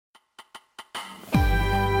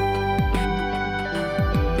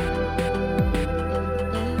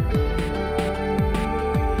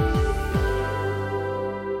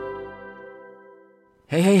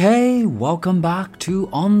Hey, welcome back to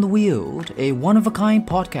On the Wheel, a one-of-a-kind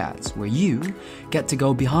podcast where you get to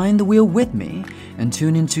go behind the wheel with me and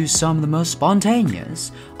tune into some of the most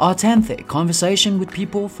spontaneous, authentic conversation with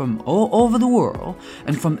people from all over the world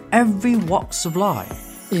and from every walks of life.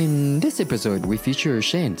 In this episode, we feature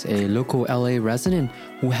Shane, a local LA resident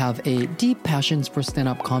who have a deep passion for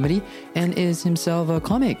stand-up comedy and is himself a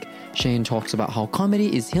comic. Shane talks about how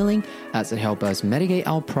comedy is healing as it helps us mitigate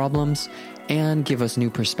our problems and give us new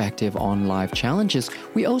perspective on life challenges.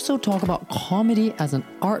 We also talk about comedy as an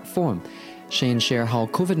art form. Shane shares how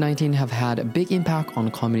COVID-19 have had a big impact on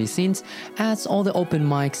comedy scenes as all the open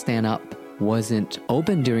mic stand-up wasn't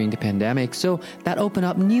open during the pandemic, so that opened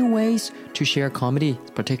up new ways to share comedy,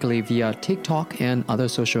 particularly via TikTok and other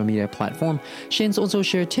social media platforms. Shane's also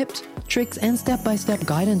share tips, tricks, and step-by-step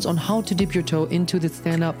guidance on how to dip your toe into the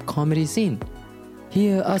stand-up comedy scene.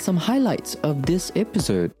 Here are some highlights of this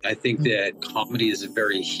episode. I think that comedy is a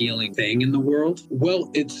very healing thing in the world. Well,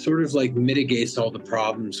 it sort of like mitigates all the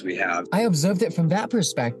problems we have. I observed it from that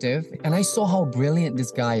perspective, and I saw how brilliant this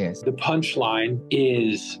guy is. The punchline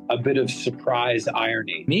is a bit of surprise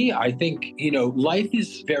irony. Me, I think, life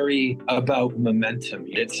is very about momentum.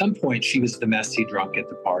 At some point, she was the messy drunk at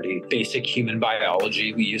the party. Basic human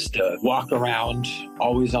biology. We used to walk around,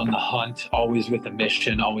 always on the hunt, always with a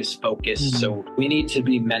mission, always focused. So we need to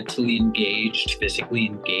be mentally engaged, physically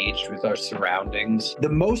engaged with our surroundings. The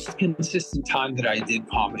most consistent time that I did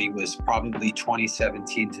comedy was probably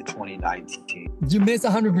 2017 to 2019. You miss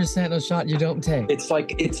 100% of shot you don't take. It's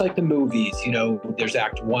like the movies, there's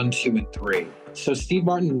act 1, 2, and 3. So Steve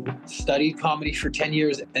Martin studied comedy for 10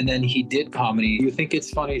 years and then he did comedy. You think it's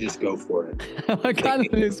funny, just go for it. What kind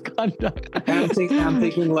of misconduct? I'm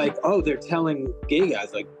thinking like, they're telling gay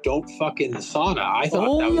guys, like, don't fuck in the sauna. I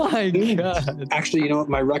thought that was... Oh my God. Actually, you know what?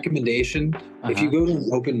 My recommendation, if you go to an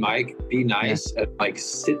open mic, be nice and like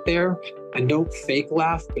sit there and don't fake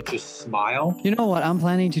laugh, but just smile. You know what? I'm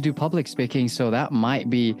planning to do public speaking, so that might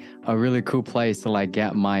be a really cool place to like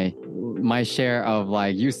get my share of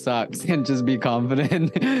like you sucks and just be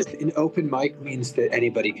confident. An open mic means that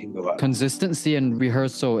anybody can go up. Consistency and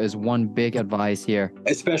rehearsal is one big advice here.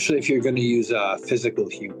 Especially if you're going to use physical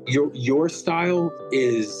humor. Your style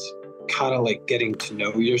is kind of like getting to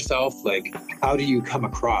know yourself. Like, how do you come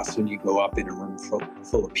across when you go up in a room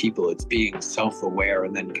full of people? It's being self-aware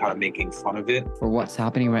and then kind of making fun of it. For what's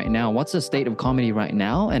happening right now, what's the state of comedy right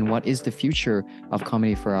now, and what is the future of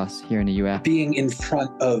comedy for us here in the US? Being in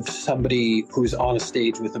front of somebody who's on a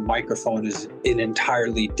stage with a microphone is an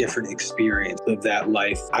entirely different experience of that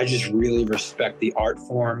life. I just really respect the art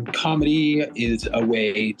form. Comedy is a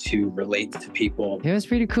way to relate to people. It was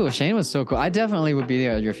pretty cool. Shane was so cool. I definitely would be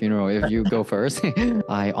there at your funeral if you go first.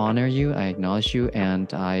 I honor you, I acknowledge you,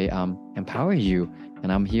 and I empower you.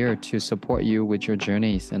 And I'm here to support you with your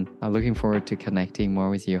journeys. And I'm looking forward to connecting more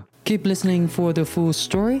with you. Keep listening for the full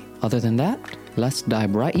story. Other than that, let's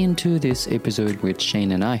dive right into this episode with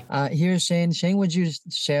Shane and I. Here's Shane. Shane, would you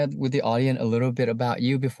share with the audience a little bit about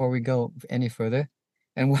you before we go any further?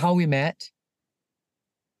 And how we met?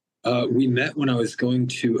 We met when I was going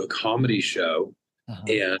to a comedy show.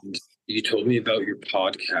 And you told me about your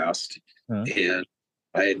podcast, and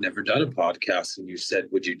I had never done a podcast. And you said,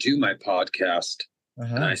 would you do my podcast?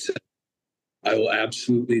 And I said, I will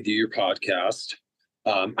absolutely do your podcast.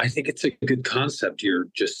 I think it's a good concept. You're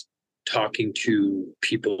just talking to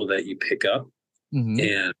people that you pick up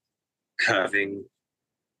and having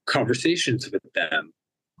conversations with them.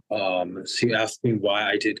 So you asked me why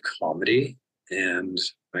I did comedy, and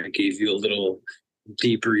I gave you a little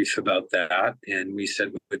debrief about that, and we said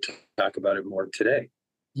we would talk about it more today.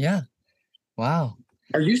 Yeah. Wow.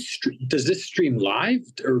 Does this stream live,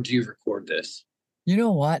 or do you record this? You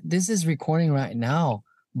know what? This is recording right now,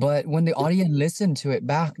 but when the audience listen to it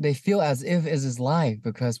back, they feel as if it is live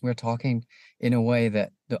because we're talking in a way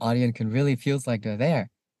that the audience can really feels like they're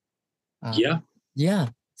there. Yeah.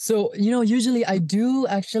 So, usually I do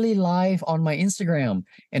actually live on my Instagram,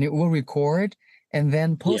 and it will record and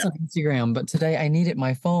then post on Instagram. But today I needed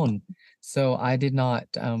my phone, so I did not,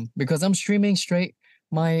 because I'm streaming straight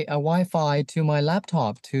my Wi-Fi to my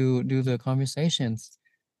laptop to do the conversations.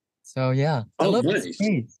 So yeah, I love nice.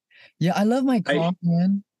 This. Yeah, I love my car,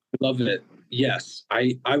 man. Love it. Yes,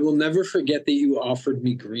 I will never forget that you offered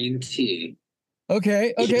me green tea.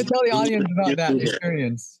 Okay. Tell the audience about that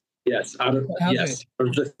experience. Yes, out of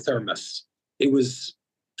the thermos. It was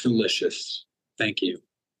delicious. Thank you.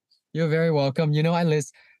 You're very welcome. I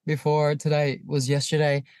listened before today was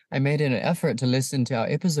yesterday. I made an effort to listen to our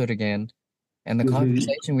episode again and the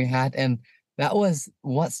conversation we had. And that was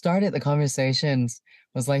what started the conversations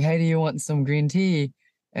was like, hey, do you want some green tea?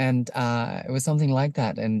 and it was something like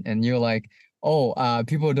that. And you're like, oh,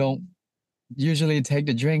 people don't usually take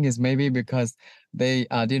the drink is maybe because they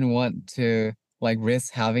didn't want to like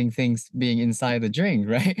risk having things being inside the drink,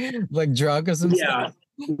 right? Like drugs or some Yeah.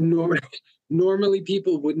 stuff. Normally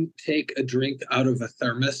people wouldn't take a drink out of a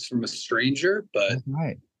thermos from a stranger, but That's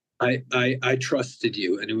right. I trusted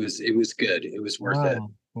you, and it was good. It was worth it.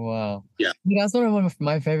 Wow. Wow. Yeah. That's one of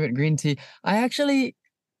my favorite green tea. I actually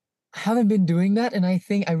haven't been doing that, and I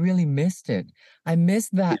think I really missed it. I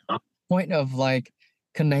missed that Yeah. point of like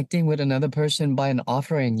connecting with another person by an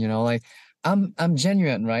offering, like I'm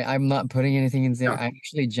genuine, right? I'm not putting anything in there. Yeah. I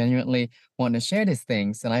actually genuinely want to share these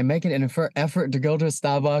things, and I make it an effort to go to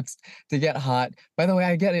Starbucks to get hot. By the way,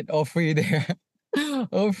 I get it all free there.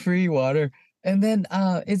 All free water. And then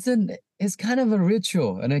it's kind of a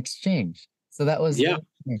ritual, an exchange. So that was Yeah. really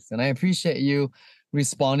nice. And I appreciate you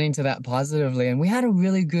responding to that positively. And we had a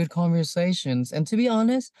really good conversations. And to be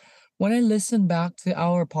honest, when I listened back to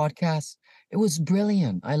our podcast, it was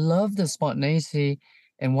brilliant. I love the spontaneity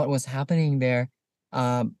and what was happening there.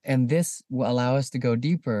 And this will allow us to go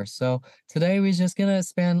deeper. So today we're just gonna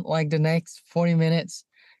spend like the next 40 minutes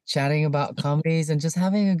chatting about comedies and just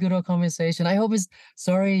having a good old conversation. I hope it's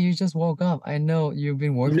sorry you just woke up. I know you've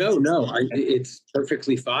been working. No, it's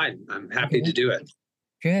perfectly fine. I'm happy to do it.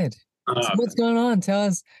 Good. So Um, what's going on? Tell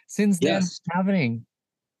us since then yes. what's happening.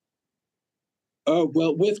 Oh,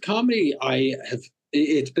 well, with comedy,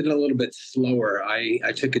 it's been a little bit slower.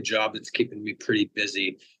 I took a job that's keeping me pretty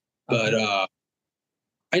busy, but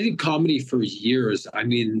I did comedy for years. I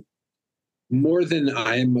mean, more than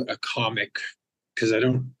I'm a comic, because I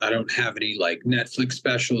don't have any like Netflix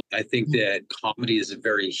specials. I think that comedy is a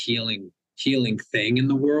very healing thing in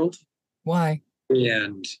the world. Why?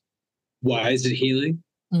 And why is it healing?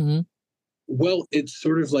 Mm-hmm. Well, it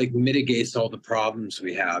sort of like mitigates all the problems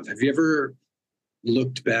we have. Have you ever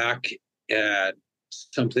looked back at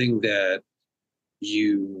something that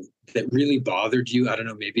really bothered you? I don't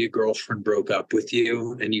know, maybe a girlfriend broke up with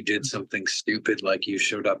you and you did something stupid, like you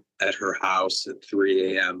showed up at her house at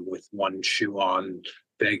 3 a.m. with one shoe on,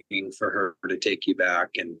 begging for her to take you back.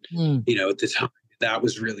 And, at the time, that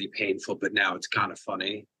was really painful, but now it's kind of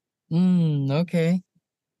funny. Okay.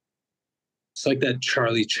 It's like that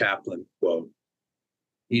Charlie Chaplin quote,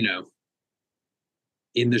 in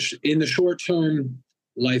the short term,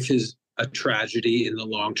 life is a tragedy. In the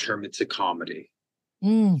long term, it's a comedy.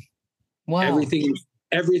 Wow.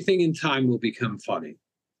 Everything in time will become funny.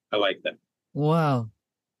 I like that. Wow.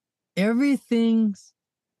 Everything's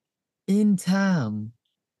in time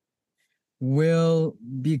will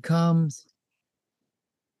become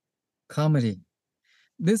comedy.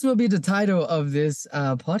 This will be the title of this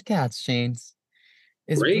podcast, Shanes.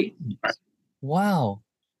 Great. Wow.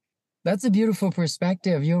 That's a beautiful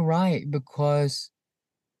perspective. You're right, because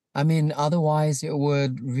I mean, otherwise it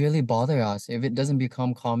would really bother us. If it doesn't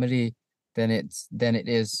become comedy, then it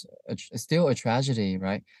is still a tragedy,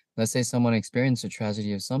 right? Let's say someone experienced a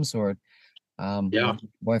tragedy of some sort, Yeah.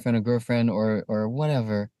 boyfriend or girlfriend or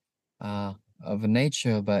whatever, of a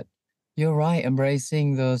nature. But you're right,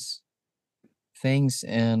 embracing those things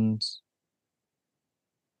and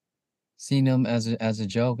seeing them as a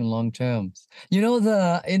joke in long terms. In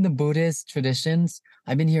the Buddhist traditions,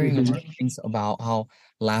 I've been hearing a lot of things about how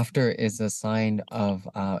laughter is a sign of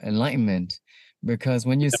enlightenment, because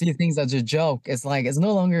when you see things as a joke, it's like it's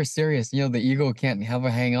no longer serious. The ego can't have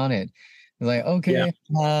a hang on it. It's like, okay,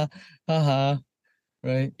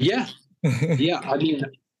 right? Yeah. Yeah. I mean,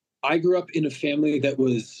 I grew up in a family that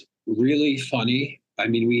was really funny. I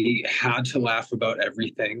mean, we had to laugh about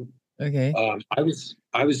everything. Okay. I was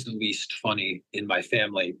the least funny in my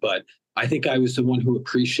family, but I think I was the one who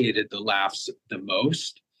appreciated the laughs the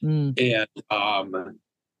most. And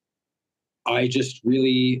I just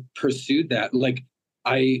really pursued that. Like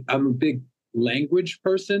I'm a big language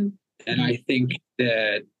person, and I think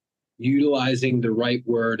that utilizing the right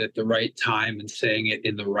word at the right time and saying it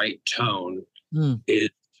in the right tone is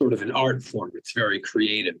sort of an art form. It's very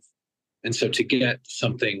creative. And so to get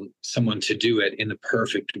someone to do it in the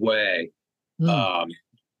perfect way,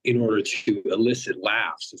 in order to elicit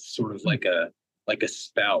laughs, it's sort of like a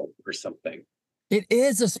spell or something. It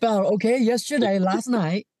is a spell. Okay, last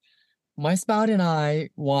night, my spouse and I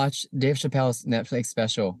watched Dave Chappelle's Netflix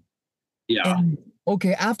special. Yeah. And,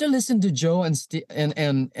 okay, after listening to Joe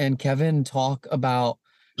and Kevin talk about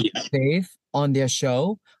Dave on their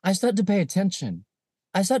show, I started to pay attention.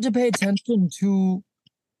 I started to pay attention to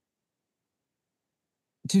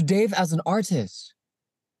Dave as an artist,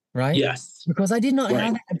 right? Yes. Because I did not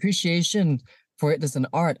have that appreciation for it as an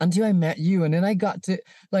art until I met you. And then I got to,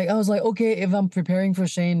 like, I was like, okay, if I'm preparing for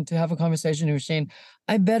Shane to have a conversation with Shane,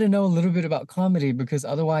 I better know a little bit about comedy because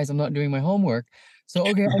otherwise I'm not doing my homework. So,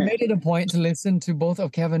 okay, I made it a point to listen to both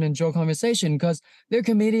of Kevin and Joe conversation because they're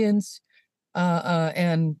comedians,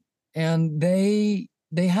 and they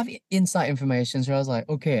have inside information. So I was like,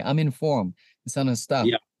 okay, I'm informed. This kind of stuff.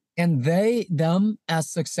 Yeah. And them as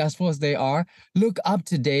successful as they are, look up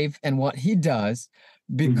to Dave and what he does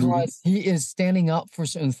because he is standing up for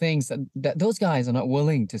certain things that those guys are not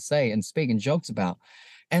willing to say and speak and jokes about.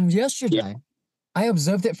 And yesterday, I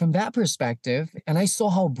observed it from that perspective, and I saw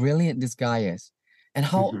how brilliant this guy is and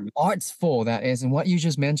how artful that is. And what you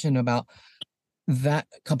just mentioned about that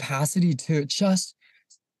capacity to just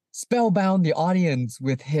spellbound the audience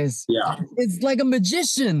with his, it's like a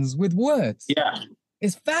magician's with words. Yeah.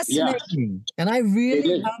 It's fascinating. And I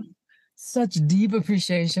really have such deep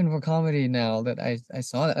appreciation for comedy now that I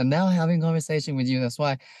saw that. And now having a conversation with you, that's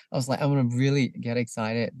why I was like, I'm going to really get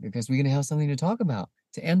excited because we're going to have something to talk about,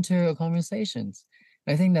 to enter conversations.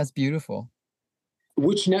 I think that's beautiful.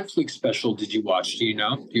 Which Netflix special did you watch? Do you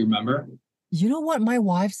know? Do you remember? You know what my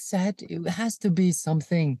wife said? It has to be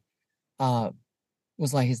something,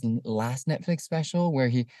 was like his last Netflix special where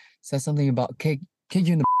he said something about kick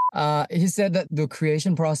you in the he said that the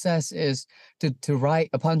creation process is to write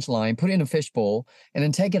a punchline, put it in a fishbowl, and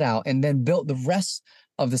then take it out and then build the rest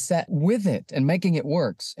of the set with it and making it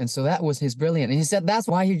works. And so that was his brilliant. And he said that's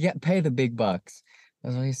why he get paid the big bucks.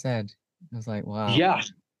 That's what he said. I was like, wow. Yeah,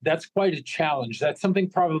 that's quite a challenge. That's something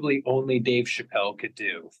probably only Dave Chappelle could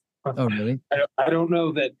do. Oh, really? I don't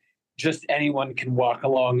know that just anyone can walk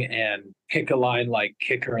along and pick a line like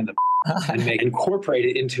kicker in the and incorporate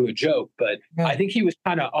it into a joke. But I think he was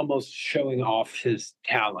kind of almost showing off his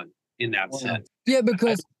talent in that sense. Yeah,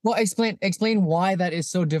 because explain why that is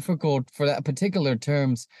so difficult for that particular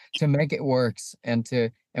terms to make it works and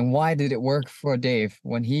why did it work for Dave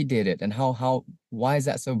when he did it and why is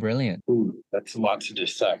that so brilliant? Ooh, that's a lot to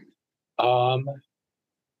dissect.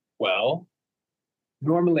 Well,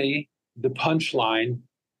 normally the punchline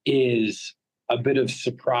is a bit of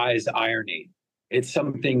surprise irony. It's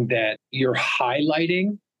something that you're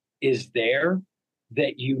highlighting is there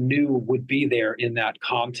that you knew would be there in that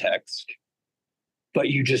context, but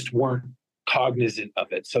you just weren't cognizant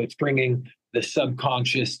of it. So it's bringing the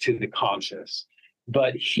subconscious to the conscious.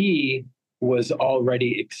 But he was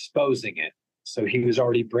already exposing it. So he was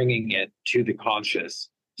already bringing it to the conscious.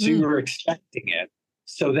 So you were expecting it.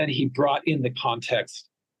 So then he brought in the context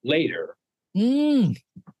later and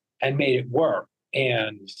made it work.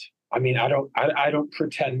 And I mean, I don't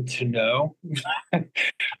pretend to know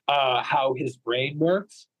how his brain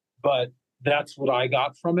works, but that's what I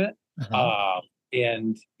got from it.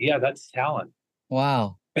 And yeah, that's talent.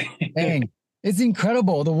 Wow. Dang. It's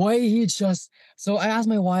incredible the way he just. So I asked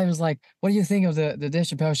my wife, I was like, what do you think of the Dave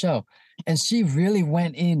Chappelle show? And she really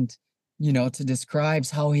went in, to describe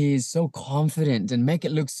how he is so confident and make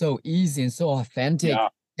it look so easy and so authentic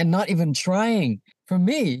and not even trying. For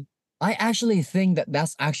me, I actually think that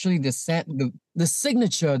that's actually the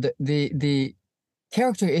signature, the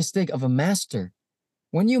characteristic of a master.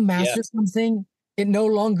 When you master something, it no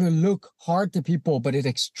longer look hard to people, but it's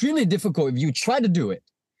extremely difficult if you try to do it.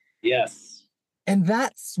 Yes. And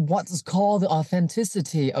that's what's called the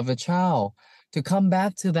authenticity of a child, to come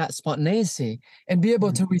back to that spontaneity and be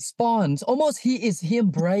able to respond. Almost he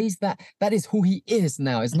embraced that. That is who he is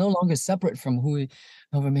now. It's no longer separate from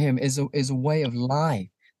from him. Is a way of life.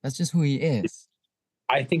 That's just who he is.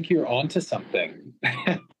 I think you're onto something.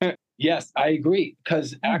 Yes, I agree.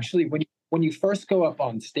 Because actually, when you first go up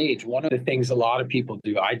on stage, one of the things a lot of people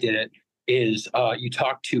do, I did it, is you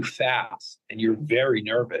talk too fast and you're very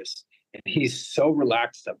nervous. And he's so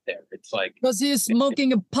relaxed up there. It's like because he's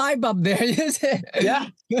smoking a pipe up there. Yeah.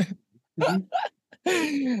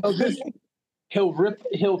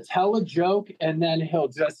 He'll tell a joke and then he'll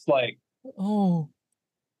just like. Oh,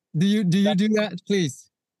 do you do that, please?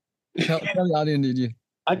 Tell the audience, did you?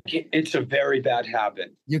 It's a very bad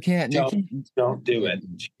habit. You can't. Don't do it.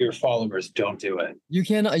 Your followers, don't do it. You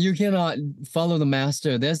cannot follow the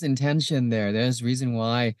master. There's intention there. There's reason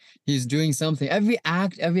why he's doing something. Every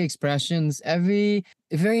act, every expressions, very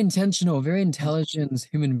intentional, very intelligent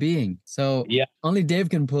human being. So only Dave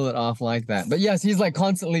can pull it off like that. But yes, he's like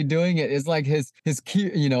constantly doing it. It's like his key,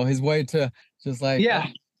 his way to just like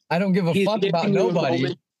I don't give a fuck about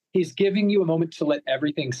nobody. He's giving you a moment to let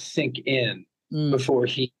everything sink in before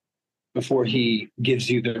he gives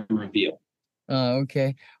you the reveal.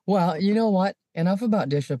 Okay. Well, you know what? Enough about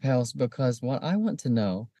Dave Chappelle's, because what I want to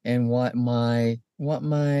know and what my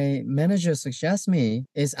manager suggests me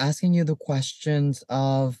is asking you the questions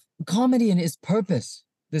of comedy and its purpose,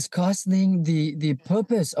 discussing the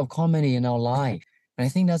purpose of comedy in our life. And I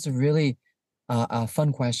think that's a really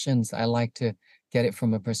fun questions. I like to get it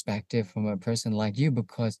from a perspective from a person like you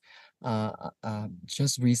because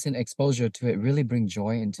just recent exposure to it really bring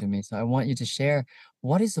joy into me. So I want you to share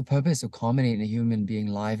what is the purpose of comedy in a human being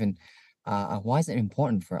life and why is it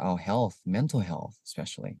important for our health, mental health,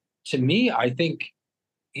 especially? To me, I think,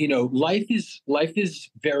 life is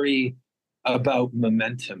very about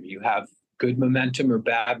momentum. You have good momentum or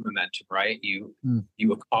bad momentum, right? Mm,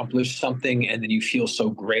 You accomplish something and then you feel so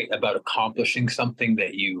great about accomplishing something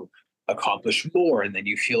that you accomplish more, and then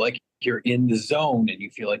you feel like you're in the zone and you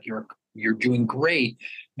feel like you're doing great.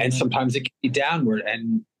 And yeah. sometimes it can be downward.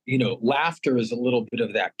 And laughter is a little bit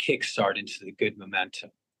of that kickstart into the good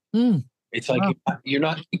momentum. Mm, It's like wow. you're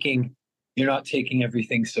not taking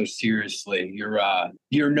everything so seriously.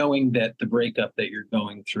 You're knowing that the breakup that you're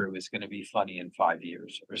going through is going to be funny in 5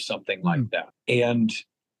 years or something like Mm, that. And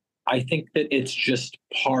I think that it's just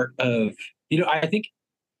part of, I think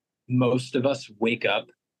most of us wake up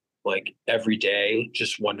like every day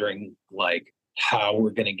just wondering like how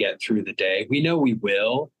we're going to get through the day. We know we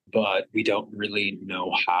will, but we don't really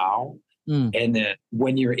know how. mm, And then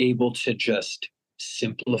when you're able to just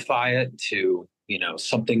simplify it to,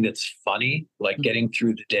 something that's funny, like mm, getting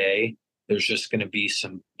through the day, there's just going to be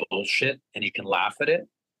some bullshit and you can laugh at it.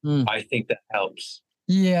 mm. I think that helps.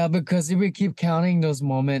 Yeah, because if we keep counting those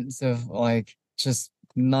moments of like just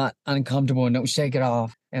not uncomfortable and don't shake it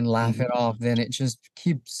off and laugh Mhm. it off, then it just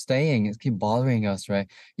keeps staying, it keep bothering us,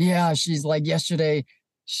 right? Yeah, she's like yesterday,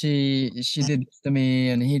 she did this to me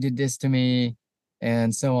and he did this to me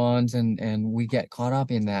and so on. And we get caught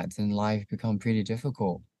up in that and life become pretty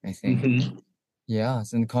difficult, I think. Mhm.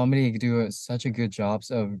 Yes, and comedy do such a good job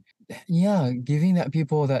of yeah, giving that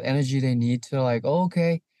people that energy they need to like, oh,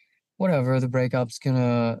 okay, whatever, the breakup's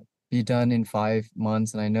gonna be done in 5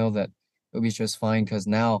 months, and I know that it'll be just fine because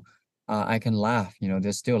now I can laugh.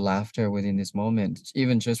 There's still laughter within this moment,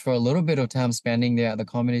 even just for a little bit of time spending there at the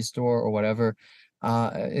comedy store or whatever,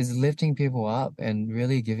 is lifting people up and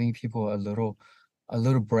really giving people a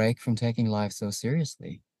little break from taking life so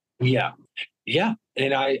seriously. Yeah. Yeah.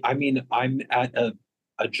 And I mean, I'm at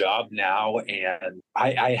a job now, and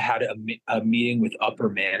I had a meeting with upper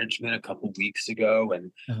management a couple weeks ago,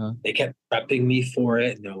 and Uh-huh. they kept prepping me for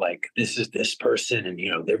it. And they're like, this is this person, and,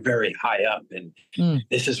 they're very high up, and Mm,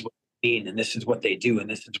 this is what they mean, and this is what they do, and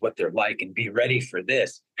this is what they're like, and be ready for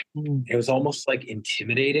this. mm, It was almost like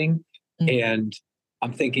intimidating. mm, And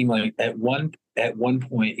I'm thinking like at one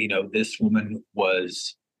point, this woman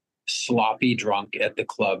was sloppy drunk at the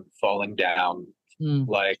club, falling down. mm,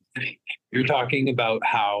 Like, you're talking about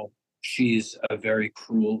how she's a very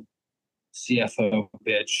cruel CFO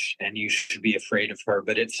bitch and you should be afraid of her.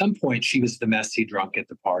 But at some point, she was the messy drunk at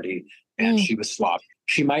the party and mm, she was sloppy.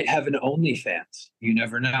 She might have an OnlyFans. You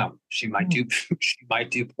never know. She might mm, do she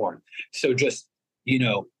might do porn. So just, you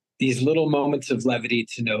know, these little moments of levity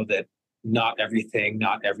to know that not everything,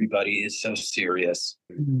 not everybody is so serious.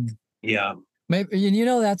 mm. Yeah. Maybe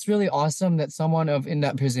that's really awesome that someone of in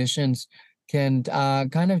that positions can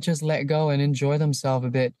kind of just let go and enjoy themselves a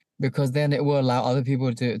bit because then it will allow other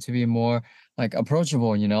people to be more like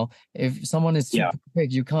approachable. If someone is too Yeah.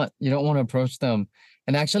 perfect, you don't want to approach them.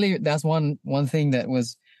 And actually, that's one thing that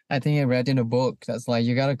was I think I read in a book that's like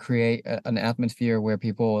you got to create an atmosphere where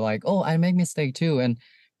people are like, oh, I make mistake too, and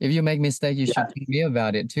if you make mistake, you should Yeah. tell me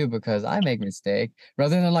about it too because I make mistake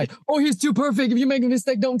rather than like, oh, he's too perfect. If you make a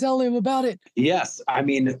mistake, don't tell him about it. Yes. I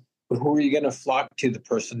mean, who are you going to flock to? The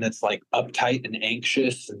person that's like uptight and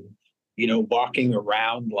anxious and, walking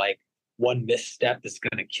around like one misstep is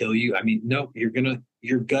going to kill you. I mean, no, you're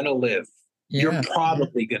going to live. You're Yeah.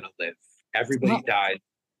 probably going to live. Everybody Well, dies,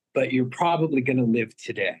 but you're probably going to live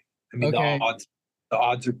today. I mean, the okay. odds, the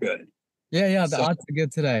odds are good. Yeah, yeah, the So, odds are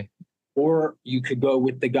good today. or you could go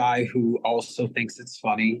with the guy who also thinks it's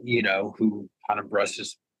funny, who kind of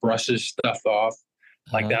brushes stuff off.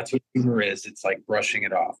 Like Uh-huh. that's what humor is. It's like brushing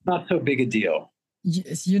it off. Not so big a deal.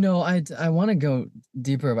 Yes, I want to go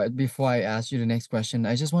deeper, but before I ask you the next question,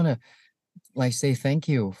 I just want to like say thank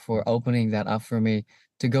you for opening that up for me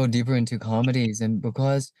to go deeper into comedies and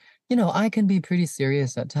because I can be pretty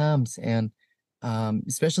serious at times and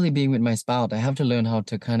especially being with my spouse I have to learn how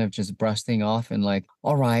to kind of just brush things off and like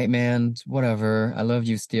all right man whatever I love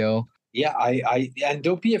you still. Yeah, and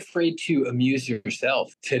don't be afraid to amuse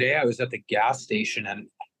yourself. Today I was at the gas station, and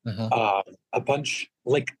Uh-huh.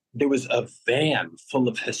 uh, there was a van full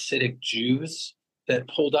of Hasidic Jews that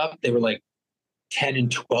pulled up. They were like 10 and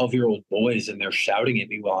 12-year-old boys, and they're shouting at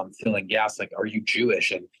me while I'm filling gas, like, "Are you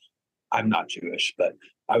Jewish?" And I'm not Jewish, but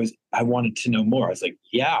I wanted to know more. I was like,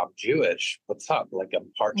 yeah, I'm Jewish. What's up? Like,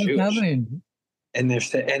 I'm part What's Jewish. happening? And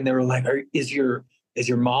they were like, is your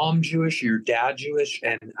mom Jewish? Your dad Jewish?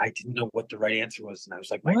 And I didn't know what the right answer was. And I was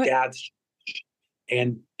like, my dad's Jewish.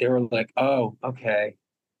 And they were like, oh, okay.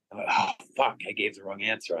 Oh, fuck, I gave the wrong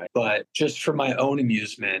answer. But just for my own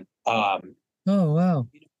amusement, Oh, wow.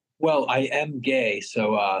 well, I am gay,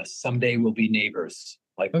 so someday we'll be neighbors.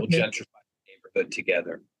 Like, we'll Okay. gentrify the neighborhood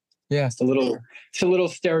together. Yeah. It's a little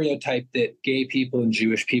stereotype that gay people and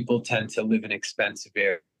Jewish people tend to live in expensive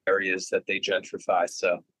areas that they gentrify.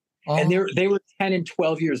 So, and Oh, they were 10 and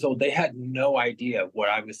 12 years old. They had no idea what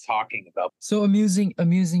I was talking about. so amusing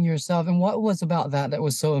yourself. And what was about that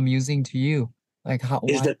was so amusing to you? Like Is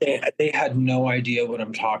why? that they had no idea what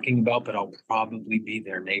I'm talking about, but I'll probably be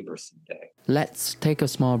their neighbor someday. Let's take a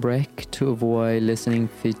small break to avoid listening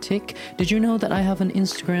fatigue. Did you know that I have an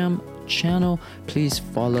Instagram channel? Please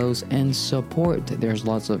follow and support. There's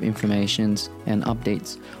lots of informations and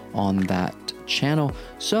updates on that channel.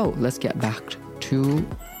 So let's get back to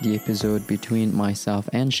the episode between myself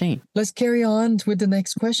and Shane. Let's carry on with the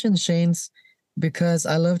next question, Shane's, because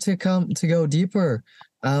I love to go deeper.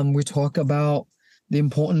 We talk about the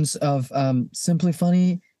importance of Simply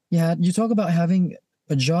Funny. Yeah, you talk about having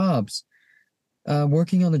a jobs,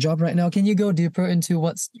 working on the job right now. Can you go deeper into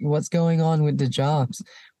what's going on with the jobs?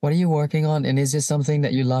 What are you working on? And is this something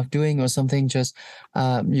that you love doing, or something just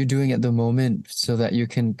you're doing at the moment so that you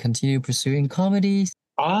can continue pursuing comedy?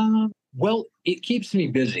 Well, it keeps me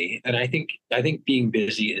busy, and I think being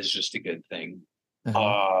busy is just a good thing.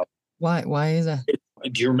 Uh-huh. Why is that?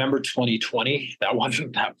 Do you remember 2020? That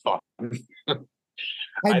wasn't that fun.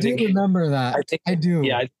 I do remember that. I do.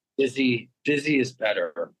 Yeah, busy is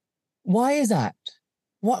better. Why is that?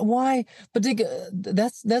 Why? But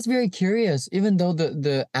that's very curious. Even though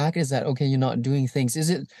the act is that, okay, you're not doing things. Is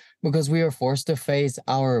it because we are forced to face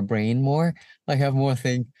our brain more? Like have more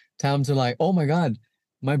time to like, oh my God,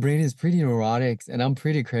 my brain is pretty neurotic and I'm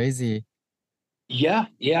pretty crazy. Yeah.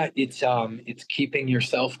 It's keeping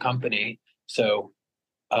yourself company. So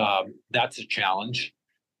that's a challenge.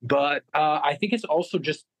 But I think it's also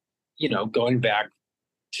just, going back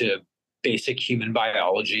to basic human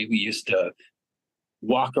biology. We used to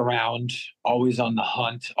walk around always on the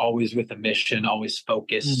hunt, always with a mission, always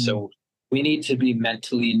focused. So we need to be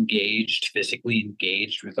mentally engaged, physically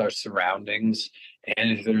engaged with our surroundings.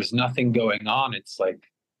 And if there's nothing going on, it's like,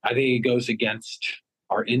 I think it goes against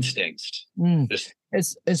our instincts.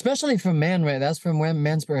 It's especially for men, right? That's from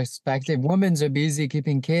men's perspective. Women's are busy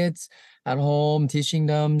keeping kids at home, teaching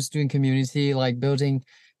them, doing community, like building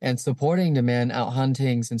and supporting the men out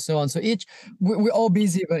huntings and so on. So we're all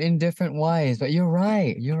busy, but in different ways. But you're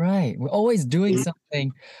right. We're always doing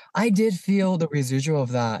something. I did feel the residual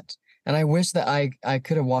of that. And I wish that I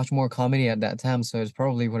could have watched more comedy at that time. So it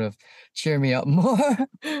probably would have cheered me up more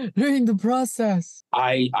during the process.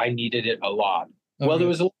 I needed it a lot. Okay. Well, there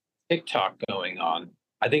was a lot of TikTok going on.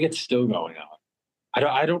 I think it's still going on.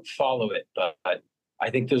 I don't follow it, but I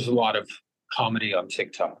think there's a lot of comedy on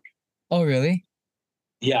TikTok. Oh, really?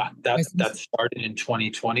 Yeah, that started in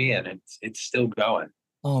 2020 and it's still going.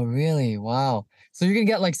 Oh, really? Wow. So you can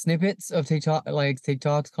get like snippets of TikTok, like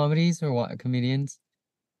TikTok's comedies or what, comedians?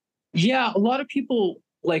 Yeah, a lot of people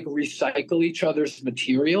like recycle each other's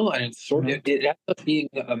material, and it's sort of it ends up being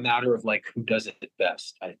a matter of like who does it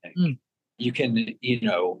best. I think you can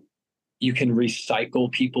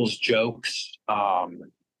recycle people's jokes,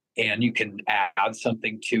 and you can add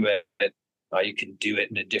something to it. You can do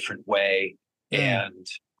it in a different way. And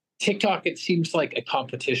TikTok, it seems like a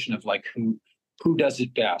competition of like who does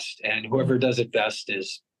it best, and whoever does it best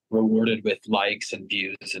is rewarded with likes and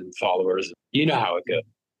views and followers. You know how it goes.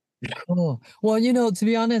 Cool. Well, to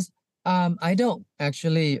be honest, I don't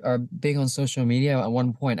actually are big on social media at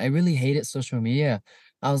one point. I really hated social media.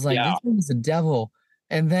 I was like, this thing is the devil.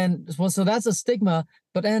 And then, so that's a stigma.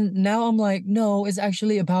 But then now I'm like, no, it's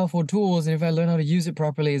actually a powerful tool. And if I learn how to use it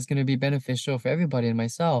properly, it's going to be beneficial for everybody and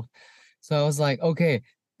myself. So I was like, okay.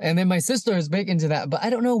 And then my sister is big into that. But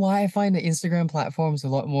I don't know why I find the Instagram platforms a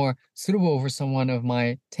lot more suitable for someone of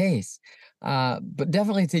my taste. But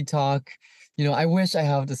definitely TikTok. I wish I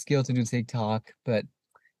have the skill to do TikTok, but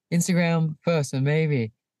Instagram first and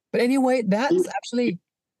maybe. But anyway, that's actually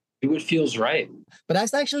do what feels right. But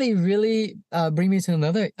that's actually really bring me to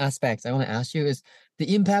another aspect I want to ask you is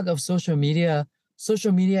the impact of social media.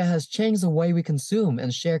 Social media has changed the way we consume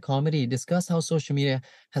and share comedy. Discuss how social media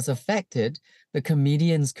has affected the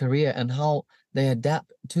comedian's career and how they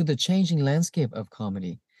adapt to the changing landscape of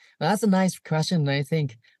comedy. Now, that's a nice question, and I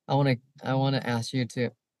think I want to ask you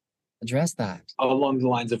to address that. Along the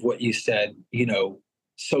lines of what you said,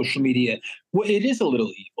 social media, well, it is a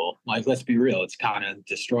little evil. Like, let's be real, it's kind of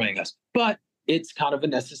destroying us, but it's kind of a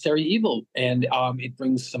necessary evil, and it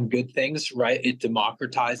brings some good things, right? It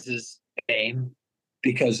democratizes fame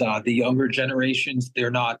because the younger generations,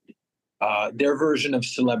 they're not their version of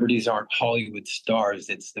celebrities aren't Hollywood stars.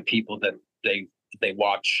 It's the people that they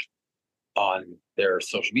watch on their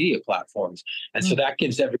social media platforms, and so that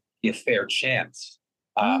gives everybody a fair chance.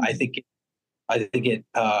 I think it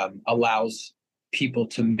allows people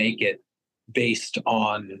to make it based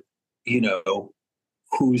on, you know,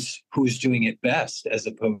 who's doing it best, as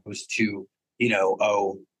opposed to, you know,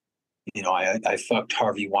 oh, you know, I fucked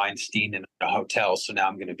Harvey Weinstein in a hotel, so now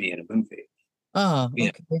I'm going to be in a movie.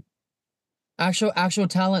 Okay. Actual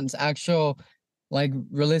talents, actual like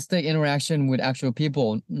realistic interaction with actual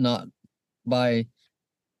people, not by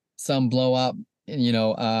some blow up,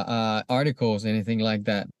 articles, anything like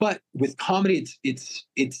that. But with comedy,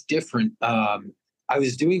 it's different. I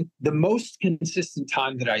was doing the most consistent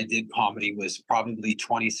time that I did comedy was probably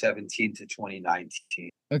 2017 to 2019.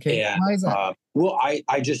 Okay. And why is that? well,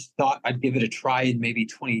 I just thought I'd give it a try in maybe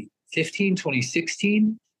 2015,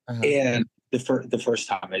 2016. And the first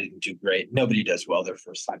time I didn't do great. Nobody does well their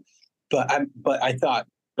first time. But I thought,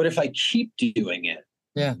 but if I keep doing it,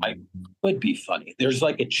 I could be funny. There's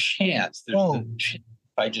like a chance. If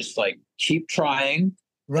I just like keep trying.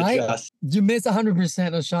 Right. You miss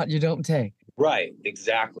 100% a shot you don't take. Right.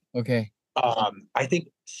 Exactly. Okay. I think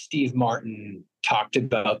Steve Martin talked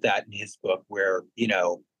about that in his book, where, you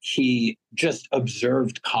know, he just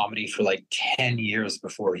observed comedy for like 10 years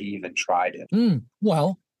before he even tried it.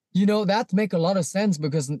 Well, you know, that makes a lot of sense,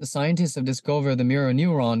 because the scientists have discovered the mirror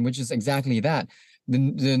neuron, which is exactly that.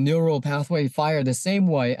 The neural pathway fire the same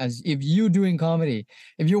way as if you doing comedy.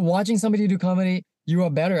 If you're watching somebody do comedy, you are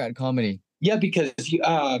better at comedy. Yeah, because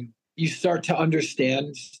you start to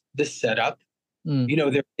understand the setup. You know,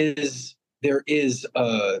 there is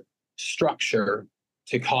a structure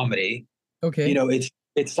to comedy. Okay. You know,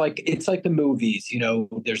 it's like the movies. You know,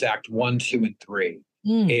 there's act 1, 2, and 3,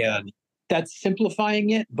 and that's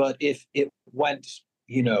simplifying it. But if it went,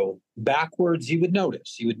 you know, backwards, you would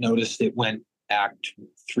notice. You would notice it went act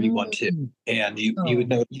 3, 1, 2, and you would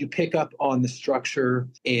know, you pick up on the structure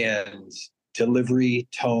and delivery,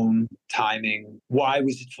 tone, timing. Why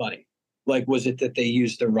was it funny? Like, was it that they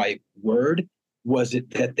used the right word? Was it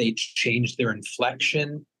that they changed their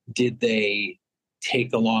inflection? Did they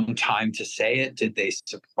take a long time to say it? Did they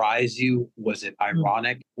surprise you? Was it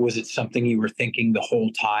ironic? Was it something you were thinking the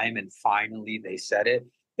whole time and finally they said it?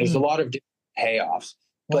 There's a lot of different payoffs.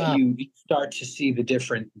 But you start to see the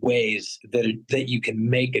different ways that you can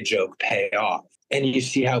make a joke pay off. And you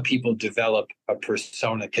see how people develop a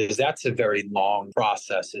persona, because that's a very long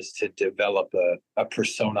process, is to develop a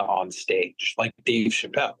persona on stage, like Dave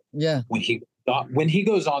Chappelle. Yeah. When he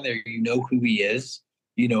goes on there, you know who he is,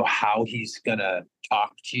 you know how he's going to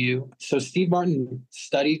talk to you. So Steve Martin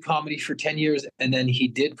studied comedy for 10 years, and then he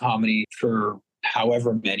did comedy for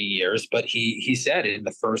however many years, but he said in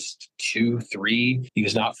the first 2, 3, he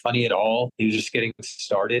was not funny at all. He was just getting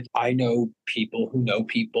started. I know people who know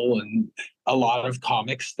people, and a lot of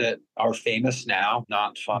comics that are famous now,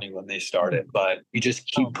 not funny when they started, but you just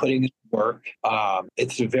keep putting in work.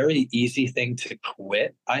 It's a very easy thing to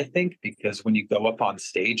quit, I think, because when you go up on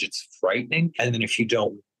stage, it's frightening. And then if you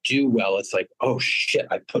don't do well, it's like, oh shit,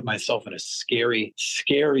 I put myself in a scary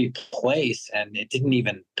place and it didn't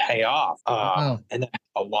even pay off. And that's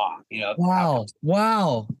a lot, you know.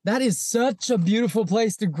 Wow. That is such a beautiful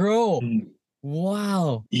place to grow.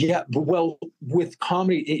 Wow. Yeah. But well, with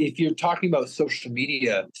comedy, if you're talking about social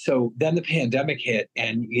media, so then the pandemic hit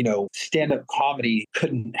and, you know, stand-up comedy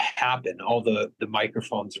couldn't happen. All the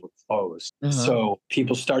microphones were closed. So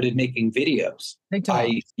people started making videos. TikTok.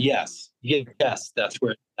 Yes, that's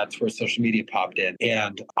where social media popped in.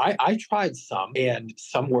 And I tried some, and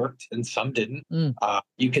some worked and some didn't.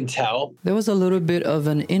 You can tell. There was a little bit of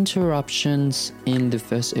an interruptions in the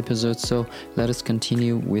first episode, so let us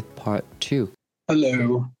continue with part 2.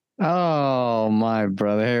 Hello. Oh, my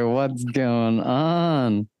brother, what's going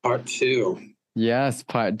on? Part 2. Yes,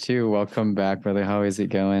 part 2. Welcome back, brother. How is it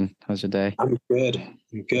going? How's your day? I'm good.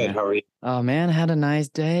 Yeah. How are you? Oh, man, had a nice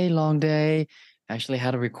day, long day. Actually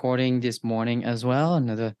had a recording this morning as well,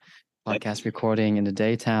 another podcast recording in the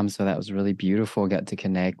daytime, so that was really beautiful. Got to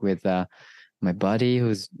connect with my buddy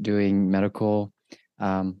who's doing medical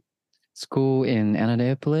school in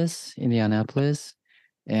Indianapolis,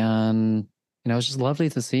 and you know, it's just lovely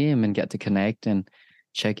to see him and get to connect and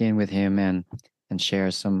check in with him and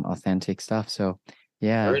share some authentic stuff. So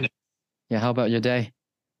yeah. Yeah, how about your day?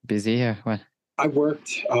 Busy or what? I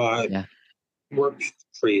worked worked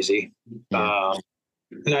crazy. Yeah.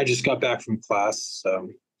 And I just got back from class. So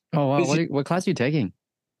Oh wow, what class are you taking?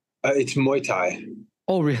 It's Muay Thai.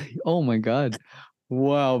 Oh really? Oh my God.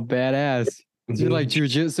 Wow, badass. So you like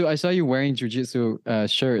jujitsu? I saw you wearing jujitsu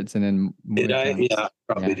shirts and then Did I? Yeah,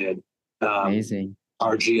 probably did. Amazing.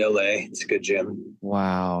 RGLA, it's a good gym.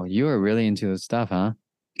 Wow, you are really into the stuff, huh?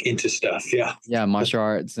 Into stuff, yeah. Yeah, martial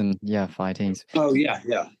arts and fighting. Oh yeah.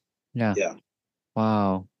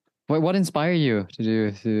 Wow. What inspired you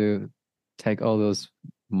to take all those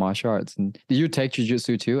martial arts? And did you take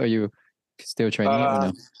jujitsu too? Are you still training it or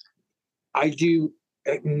no? I do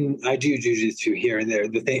jujitsu here and there.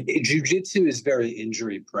 The thing, jujitsu is very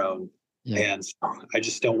injury prone, and I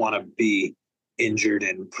just don't want to be injured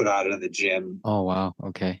and put out of the gym. Oh wow,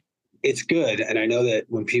 okay. It's good, and I know that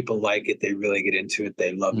when people like it, they really get into it.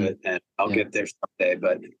 They love it, and I'll get there someday.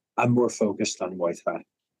 But I'm more focused on Muay Thai.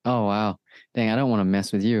 Oh wow, dang! I don't want to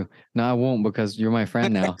mess with you. No, I won't because you're my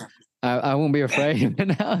friend now. I won't be afraid.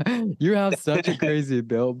 You have such a crazy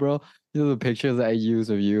build, bro. You know the pictures that I use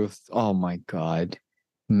of you. Oh my God,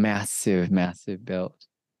 massive build.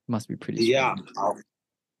 Must be pretty. Yeah, I'll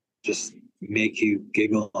just make you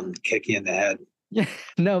giggle and kick you in the head. Yeah,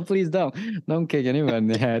 no, please don't kick anyone in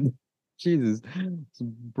the head. Jesus,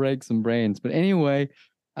 break some brains. But anyway,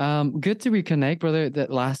 good to reconnect, brother.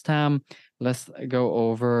 That last time, let's go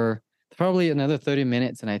over probably another 30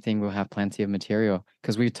 minutes, and I think we'll have plenty of material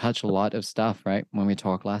because we touched a lot of stuff, right? When we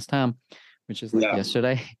talked last time, which is like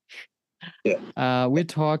yesterday. Yeah. We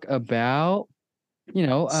talk about, we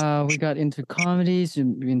got into comedies,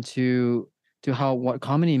 into what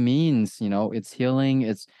comedy means. It's healing.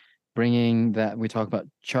 It's bringing that. We talk about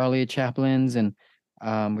Charlie Chaplin's, and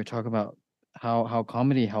we talk about how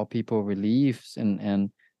comedy help people relieve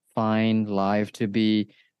and find life to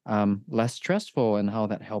be less stressful, and how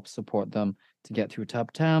that helps support them to get through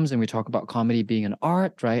tough times. And we talk about comedy being an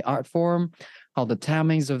art, right? Art form, how the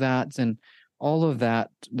timings of that and all of that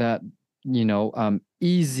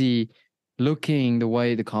easy looking, the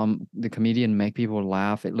way the comedian make people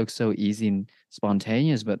laugh. It looks so easy and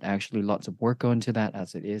spontaneous, but actually lots of work go into that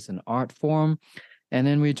as it is an art form. And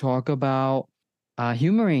then we talk about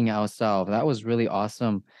humoring ourselves. That was really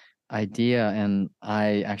awesome idea, and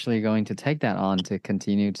I actually going to take that on to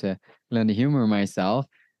continue to learn to humor myself.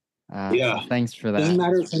 So thanks for that. Doesn't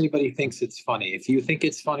matter if anybody thinks it's funny. If you think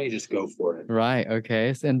it's funny, just go for it. Right.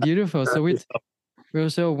 Okay. And beautiful. So we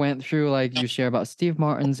also went through, like, you share about Steve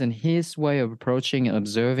Martin's and his way of approaching and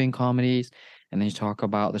observing comedies. And then you talk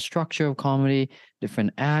about the structure of comedy,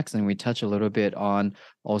 different acts. And we touch a little bit on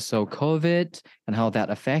also COVID and how that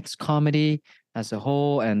affects comedy as a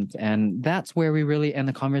whole. And that's where we really end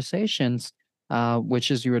the conversations,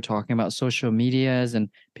 which is you were talking about social medias and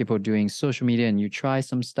people doing social media, and you try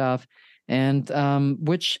some stuff. And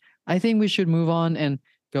which I think we should move on and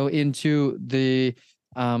go into the...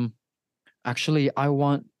 Actually, I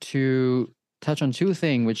want to touch on two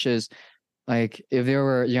things, which is, like, if there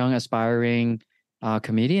were young aspiring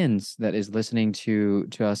comedians that is listening to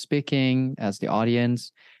us speaking as the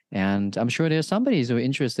audience, and I'm sure there's somebody who's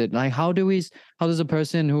interested. Like, how does a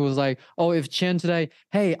person who was like, oh, if Chen today,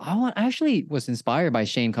 hey, I actually was inspired by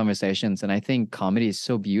Shane conversations, and I think comedy is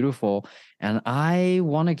so beautiful, and I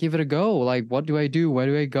want to give it a go. Like, what do I do? Where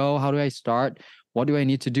do I go? How do I start? What do I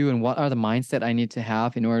need to do? And what are the mindset I need to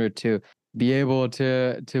have in order to be able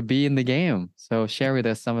to be in the game? So share with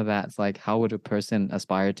us some of that. It's like, how would a person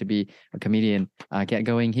aspire to be a comedian, get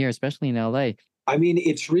going here, especially in LA? I mean,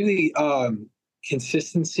 it's really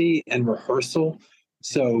consistency and rehearsal.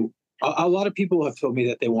 So a lot of people have told me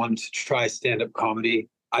that they wanted to try stand-up comedy.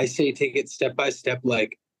 I say take it step by step,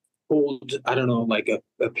 like hold, I don't know, like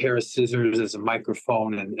a pair of scissors as a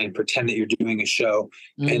microphone and pretend that you're doing a show,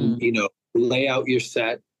 and, lay out your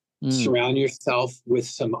set. Surround yourself with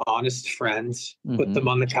some honest friends, put them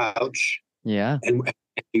on the couch, and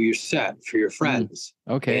do your set for your friends.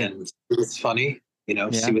 Okay. And see what's funny,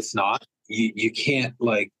 see what's not. You can't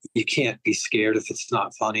be scared if it's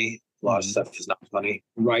not funny. A lot of stuff is not funny.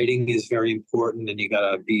 Writing is very important, and you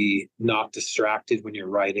gotta be not distracted when you're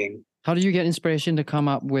writing. How do you get inspiration to come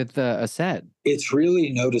up with a set? It's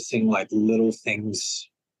really noticing, like, little things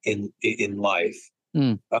in life.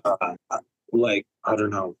 Like, I don't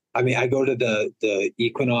know. I mean, I go to the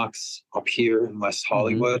Equinox up here in West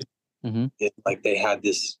Hollywood. Like, they had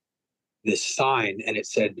this sign, and it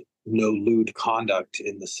said no lewd conduct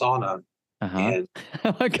in the sauna. And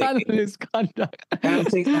what kind of misconduct? I'm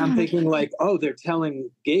thinking like, oh, they're telling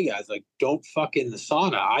gay guys, like, don't fuck in the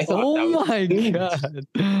sauna. I thought that was assumed. God.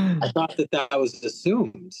 I thought that was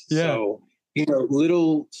assumed. So,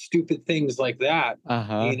 little stupid things like that,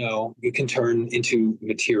 you can turn into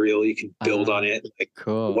material. You can build on it. Like,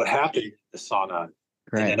 cool. What happened in the sauna?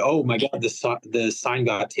 And then, oh my God, the sign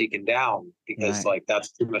got taken down because Right. like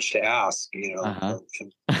that's too much to ask,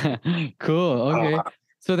 Cool. Okay.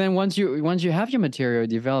 So then once you have your material, you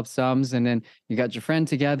develop some, and then you got your friend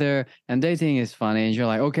together and they think it's funny and you're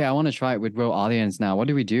like, okay, I want to try it with real audience now. What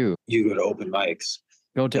do we do? You go to open mics.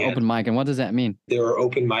 Go to open mic. And what does that mean? There are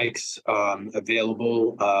open mics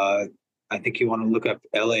available. I think you want to look up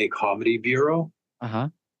LA Comedy Bureau.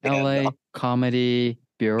 LA Comedy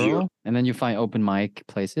Bureau. And then you find open mic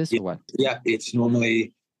places or what? Yeah, it's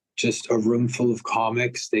normally just a room full of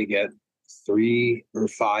comics. They get 3 or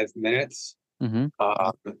 5 minutes.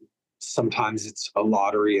 Sometimes it's a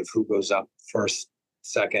lottery of who goes up first,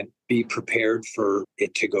 second. Be prepared for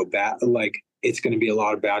it to go bad. Like it's going to be a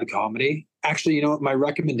lot of bad comedy. Actually, you know what? My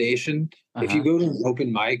recommendation, if you go to an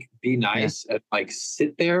open mic, be nice and like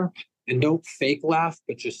sit there and don't fake laugh,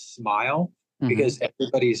 but just smile because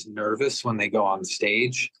everybody's nervous when they go on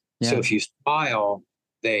stage. So if you smile,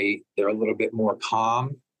 they're a little bit more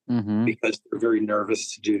calm because they're very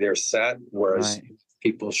nervous to do their set. Whereas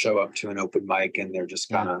people show up to an open mic and they're just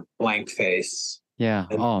kind of blank face. Yeah.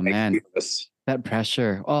 Oh man. That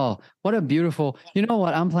pressure. Oh, what a beautiful, you know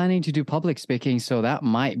what? I'm planning to do public speaking. So that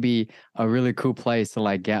might be a really cool place to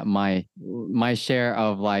like get my share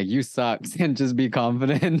of like, you suck and just be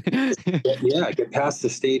confident. Get past the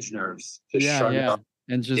stage nerves. Just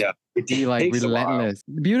and just be like relentless.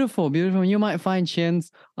 Beautiful. You might find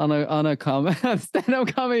Chins on a stand-up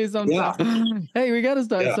comedy sometime. Hey, we gotta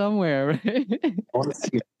start somewhere, right? I want to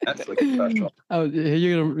see Netflix special. Oh,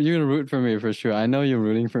 you're gonna root for me for sure. I know you're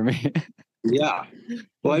rooting for me. Yeah.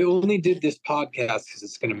 Well, I only did this podcast because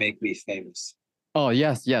it's gonna make me famous. Oh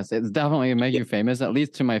yes, it's definitely gonna make you famous, at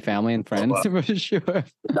least to my family and friends for sure.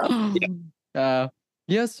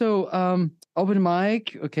 So open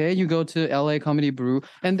mic, okay, you go to LA Comedy Brew,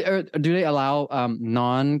 and do they allow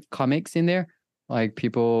non-comics in there, like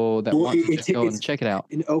people that want to go and check it out?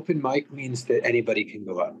 An open mic means that anybody can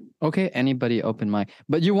go up. Okay, anybody open mic,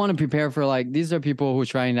 but you want to prepare for like these are people who are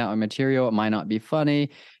trying out a material. It might not be funny,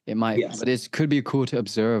 it might, but it could be cool to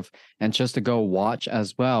observe and just to go watch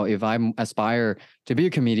as well. If I aspire to be a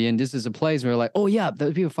comedian, this is a place where like, oh yeah,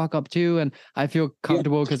 the people fuck up too, and I feel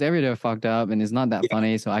comfortable because everybody fucked up and it's not that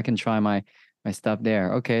funny, so I can try my stuff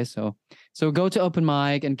there. Okay, so go to open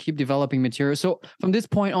mic and keep developing material. So from this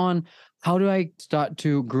point on, how do I start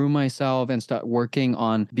to groom myself and start working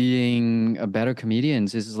on being a better comedian?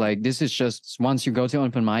 This is just once you go to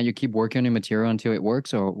open mic, you keep working on your material until it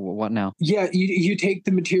works, or what now? Yeah, you take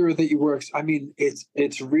the material that works. I mean,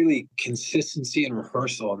 it's really consistency and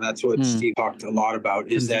rehearsal, and that's what Steve talked a lot about.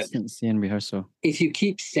 Is that consistency and rehearsal? If you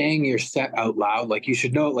keep saying your set out loud, like you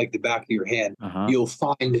should know it like the back of your hand, you'll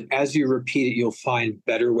find as you repeat it, you'll find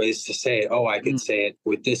better ways to say it. Oh, I could say it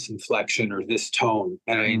with this inflection or this tone,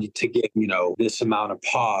 and I need to give this amount of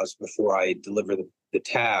pause before I deliver the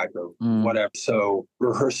tag or whatever. So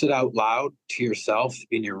rehearse it out loud to yourself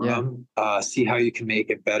in your room. See how you can make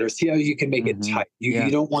it better. See how you can make it tight.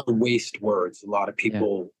 You don't want to waste words. A lot of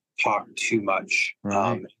people talk too much.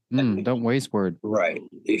 Don't waste word. Right.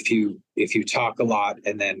 If you talk a lot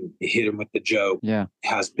and then you hit them with the joke,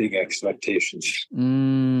 has big expectations.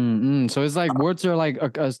 So it's like words are like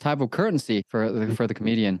a type of currency for the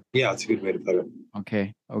comedian. Yeah, it's a good way to put it.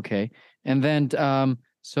 Okay. And then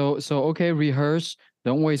okay, rehearse.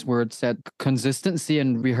 Don't waste words. Set consistency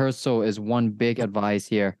and rehearsal is one big advice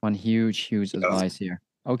here. One huge advice here.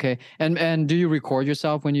 Okay. And do you record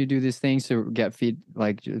yourself when you do these things to get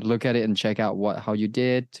like look at it and check out how you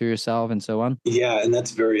did to yourself and so on? Yeah, and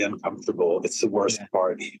that's very uncomfortable. It's the worst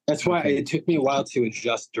part. That's why it took me a while to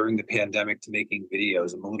adjust during the pandemic to making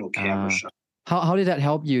videos. I'm a little camera shy. How did that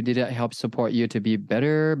help you? Did it help support you to be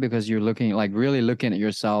better because you're really looking at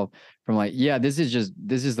yourself from like, this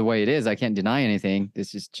is the way it is. I can't deny anything.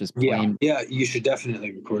 This is just plain. Yeah, you should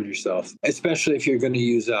definitely record yourself, especially if you're going to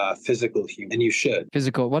use physical humor, and you should.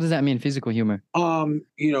 Physical. What does that mean? Physical humor? Using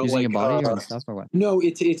like, your body or stuff or what? No,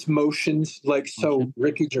 it's motions. Like so,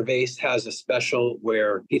 Ricky Gervais has a special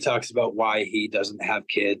where he talks about why he doesn't have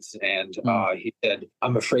kids, and he said,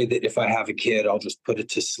 "I'm afraid that if I have a kid, I'll just put it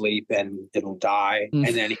to sleep and it'll die."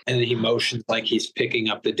 And then he motions like he's picking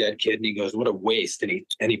up the dead kid, and he goes, "What a waste!"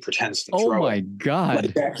 And he pretends to throw it. Oh my God.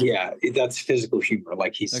 Like that, that's physical humor.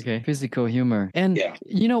 Like he's physical humor. And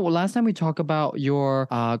last time we talked about your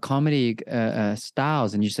comedy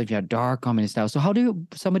styles, and you said you had dark comedy styles. So how do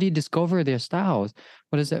somebody discover their styles?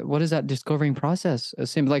 What is that discovering process?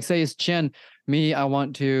 Seems like, say it's Chen, me, I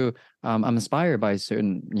want to I'm inspired by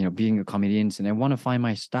certain, being a comedian, and I want to find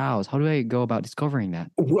my styles. How do I go about discovering that?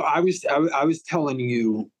 Well, I was telling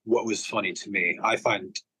you what was funny to me. I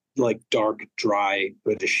find like dark, dry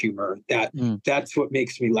British humor. That's what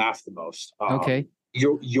makes me laugh the most. Okay.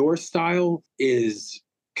 Your style is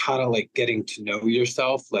kind of like getting to know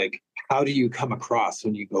yourself. Like, how do you come across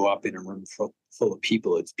when you go up in a room full of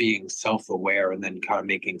people? It's being self-aware and then kind of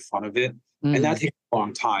making fun of it. And that takes a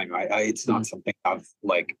long time. It's not something I've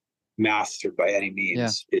like mastered by any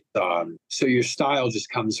means. So your style just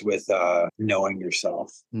comes with knowing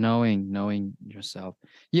yourself. Knowing yourself.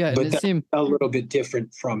 Yeah, But it that's seemed a little bit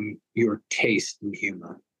different from your taste in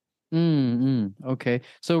humor. Okay.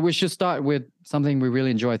 So we should start with something we really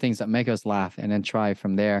enjoy, things that make us laugh, and then try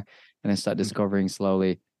from there, and then start discovering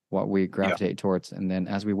slowly what we gravitate towards. And then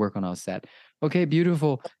as we work on our set. Okay,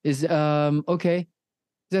 beautiful. Is okay.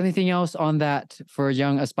 Is there anything else on that for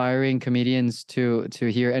young aspiring comedians to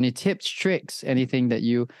hear? Any tips, tricks, anything that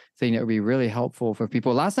you think that would be really helpful for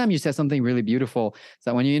people? Last time you said something really beautiful. Is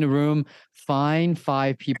that when you're in a room, find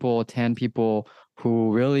 5 people, 10 people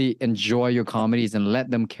who really enjoy your comedies and let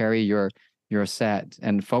them carry your set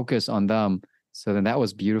and focus on them. So then that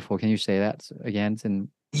was beautiful. Can you say that again?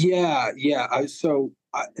 Yeah.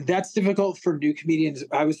 That's difficult for new comedians.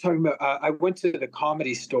 I was talking about, I went to the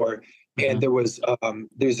Comedy Store, and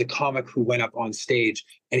there's a comic who went up on stage,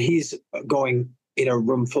 and he's going in a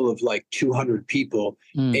room full of like 200 people.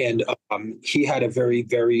 And he had a very,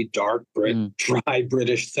 very dark, dry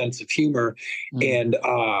British sense of humor. And,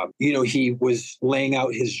 he was laying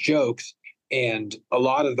out his jokes, and a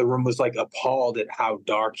lot of the room was like appalled at how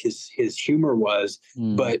dark his humor was.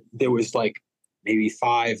 But there was like maybe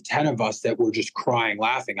 5-10 of us that were just crying,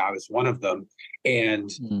 laughing. I was one of them.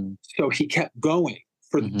 And so he kept going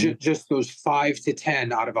for just those 5 to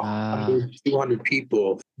 10 out of 100, 200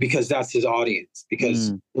 people, because that's his audience.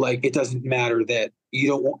 Because like, it doesn't matter that you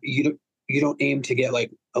don't aim to get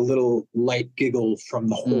like a little light giggle from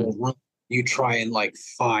the whole room. You try and like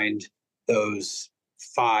find those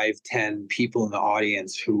 5-10 people in the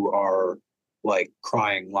audience who are like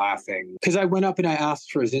crying, laughing. Because I went up and I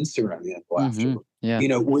asked for his Instagram handle after.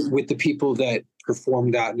 With the people that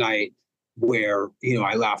performed that night, where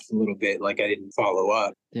I laughed a little bit, like I didn't follow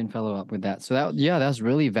up with that. So that's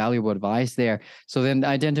really valuable advice there. So then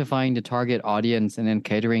identifying the target audience and then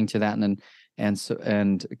catering to that,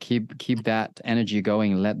 and keep that energy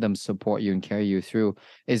going and let them support you and carry you through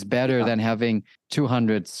is better than having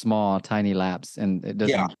 200 small tiny laps and it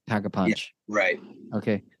doesn't pack a punch. Right.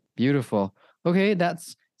 Okay, beautiful. Okay,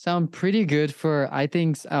 that's sound pretty good. I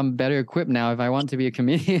think I'm better equipped now if I want to be a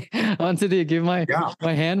comedian. I want to give my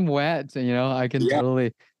hand wet, I can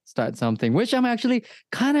totally start something, which I'm actually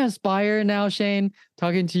kind of aspire now, Shane,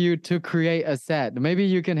 talking to you to create a set. Maybe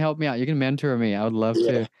you can help me out. You can mentor me. I would love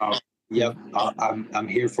to. I'm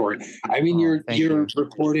here for it. I mean, you're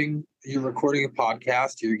recording a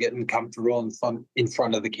podcast. You're getting comfortable in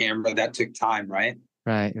front of the camera. That took time, right?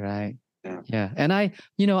 Right. Yeah. And I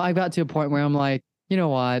got to a point where I'm like, you know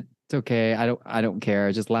what? It's okay. I don't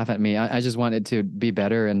care. Just laugh at me. I just want it to be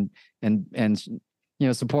better and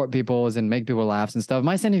support people and make people laugh and stuff.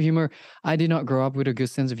 My sense of humor, I did not grow up with a good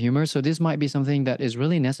sense of humor. So this might be something that is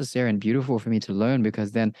really necessary and beautiful for me to learn,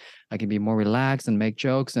 because then I can be more relaxed and make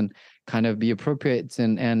jokes and kind of be appropriate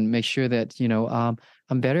and make sure that,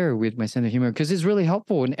 I'm better with my sense of humor, because it's really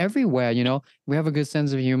helpful in everywhere. We have a good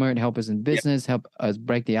sense of humor and help us in business, help us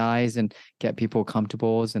break the ice and get people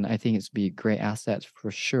comfortable. And I think it's be great assets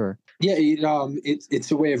for sure. Yeah.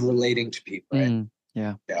 It's a way of relating to people, right?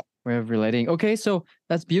 Yeah. Way of relating. Okay, so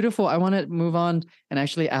that's beautiful. I want to move on and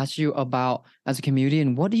actually ask you about, as a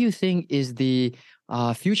comedian, what do you think is the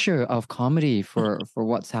future of comedy for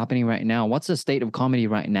what's happening right now? What's the state of comedy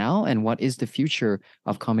right now, and what is the future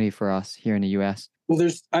of comedy for us here in the US? Well,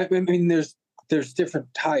 there's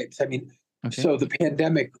different types. I mean, so the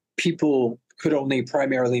pandemic, people could only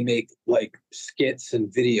primarily make like skits and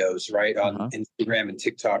videos, right, on Instagram and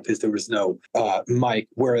TikTok, because there was no mic.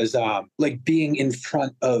 Whereas like being in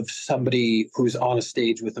front of somebody who's on a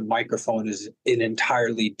stage with a microphone is an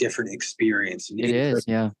entirely different experience. It is,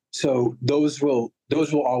 yeah. So those will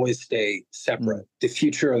always stay separate. The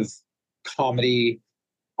future of comedy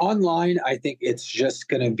online, I think it's just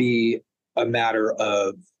going to be a matter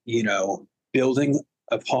of, building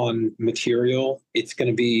upon material. It's going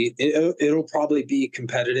to be, it'll probably be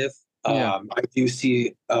competitive. I do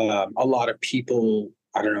see a lot of people,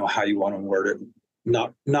 I don't know how you want to word it,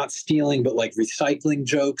 not stealing, but like recycling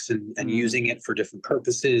jokes and using it for different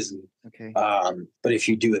purposes. But if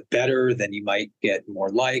you do it better, then you might get more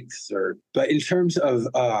likes. But in terms of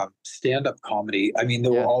stand-up comedy, I mean,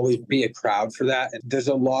 there will always be a crowd for that. And there's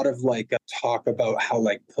a lot of like talk about how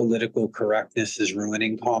like political correctness is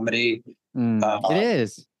ruining comedy. It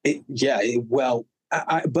is. Well,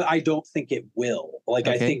 but I don't think it will. Like,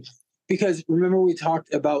 I Okay. think, because remember we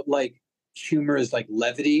talked about like humor is like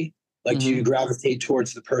levity. Like, do you gravitate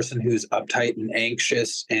towards the person who's uptight and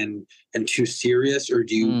anxious and too serious, or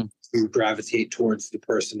do you gravitate towards the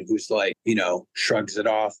person who's like, shrugs it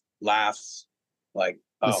off, laughs, like,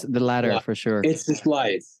 oh, The latter for sure. it's just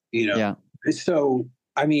life, Yeah. So,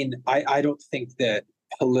 I mean, I don't think that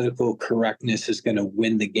political correctness is going to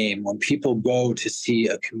win the game. When people go to see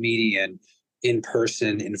a comedian in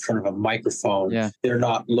person in front of a microphone, they're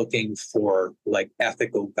not looking for like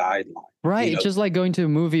ethical guidelines. Right. It's just like going to a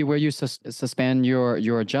movie where you suspend your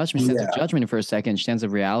judgment, sense of judgment for a second, sense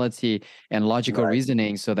of reality and logical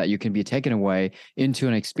reasoning so that you can be taken away into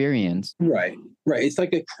an experience. Right. It's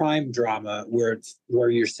like a crime drama where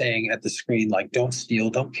you're saying at the screen, like, don't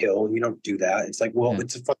steal, don't kill. You don't do that. It's like, well,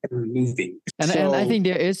 it's a fucking movie. And I think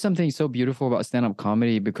there is something so beautiful about stand-up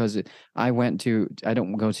comedy because I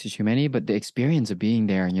don't go to too many, but the experience of being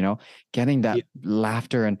there, getting that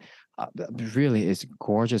laughter and really is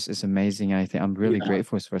gorgeous. It's amazing. I think I'm really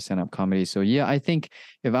grateful for stand-up comedy. So I think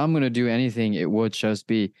if I'm going to do anything, it would just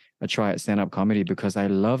be a try at stand-up comedy because I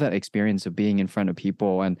love that experience of being in front of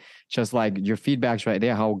people and just like your feedback's right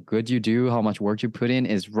there. How good you do, how much work you put in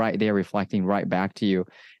is right there reflecting right back to you.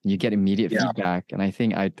 And you get immediate feedback. And I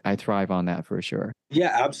think I thrive on that for sure.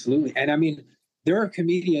 Yeah, absolutely. And I mean, there are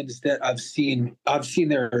comedians that I've seen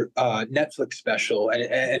their Netflix special and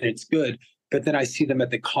it's good. But then I see them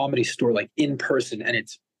at the Comedy Store, like in person, and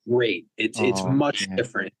it's great. It's much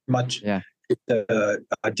different. It's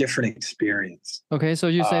a different experience. Okay, so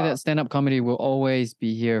you say that stand-up comedy will always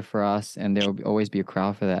be here for us, and there will always be a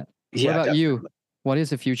crowd for that. What about definitely. You? What is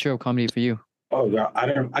the future of comedy for you? Oh, God,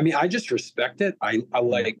 I just respect it. I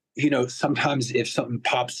like, sometimes if something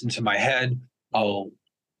pops into my head, I'll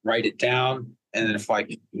write it down. And then if I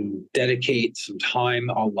can dedicate some time,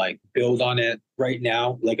 I'll like build on it. Right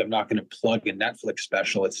now, like I'm not going to plug a Netflix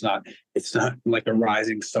special. It's not like a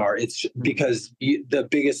rising star. It's because the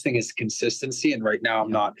biggest thing is consistency. And right now I'm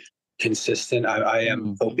not consistent. I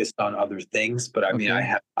am focused on other things, but I mean,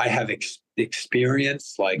 I have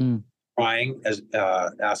experience like trying as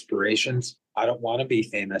aspirations. I don't want to be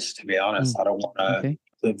famous, to be honest. I don't want to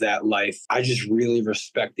live that life. I just really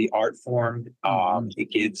respect the art form.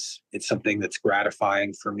 It's something that's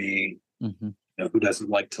gratifying for me. Who doesn't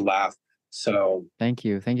like to laugh? So thank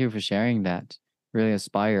you for sharing that. Really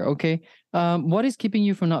aspire. Okay. What is keeping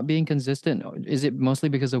you from not being consistent? Is it mostly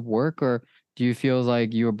because of work, or do you feel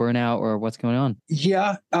like you're burnout, or what's going on?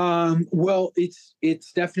 Yeah. Well,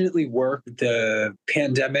 it's definitely work. The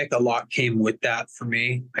pandemic, a lot came with that for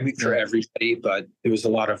me. I mean, for everybody, but there was a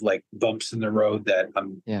lot of like bumps in the road that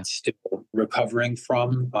I'm still recovering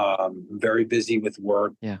from. I'm very busy with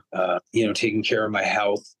work. Taking care of my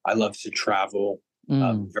health. I love to travel.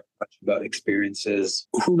 Very much about experiences.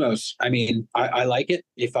 Who knows? I mean, I like it.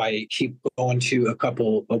 If I keep going to a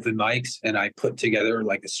couple open mics and I put together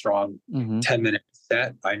like a strong 10-minute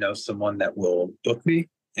set, I know someone that will book me,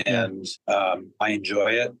 and I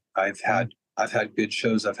enjoy it. I've had good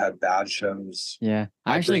shows. I've had bad shows. Yeah,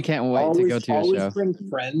 I actually can't wait to go to a show. Always bring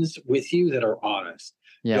friends with you that are honest.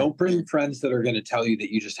 Don't bring friends that are going to tell you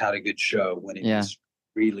that you just had a good show when it was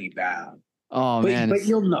really bad. Oh, but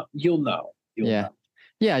you'll know. You'll know.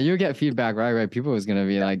 Yeah, you'll get feedback, right? People is gonna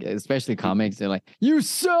be like, especially comics, they're like, "You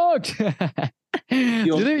sucked."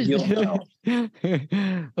 You'll know.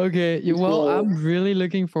 Okay, well, I'm really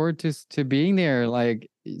looking forward to being there, like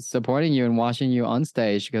supporting you and watching you on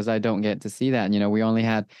stage because I don't get to see that. We only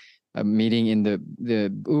had a meeting in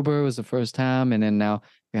the Uber was the first time, and then now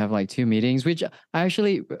we have like 2 meetings, which I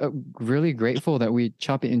actually really grateful that we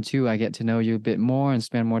chop it in 2. I get to know you a bit more and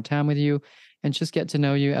spend more time with you, and just get to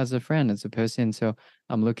know you as a friend, as a person. So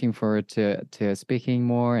I'm looking forward to speaking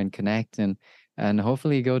more and connect and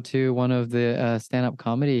hopefully go to one of the stand-up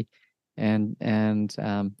comedy and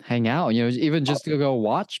hang out. Even just to go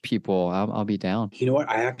watch people. I'll be down. You know what?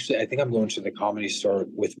 I think I'm going to the Comedy Store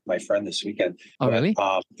with my friend this weekend. Oh, really?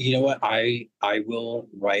 You know what? I will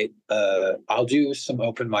write. I'll do some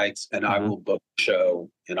open mics and I will book a show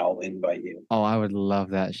and I'll invite you. Oh, I would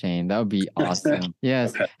love that, Shane. That would be awesome.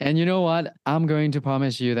 Yes. Okay. And you know what? I'm going to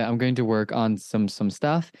promise you that I'm going to work on some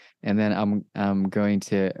stuff, and then I'm going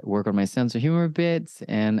to work on my sense of humor bits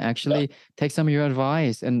and actually take some of your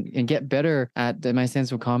advice and get better at my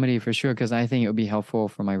sense of comedy for sure, because I think it would be helpful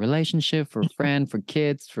for my relationship, for friends, for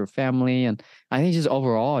kids, for family. And I think just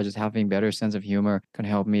overall, just having better sense of humor can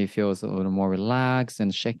help me feel a little more relaxed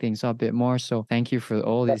and shake things up a bit more. So thank you for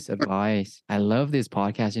all this advice. I love love this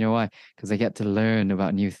podcast. You know why? Because I get to learn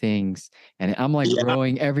about new things. And I'm like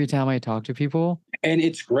growing every time I talk to people. And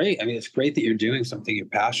it's great. I mean, it's great that you're doing something you're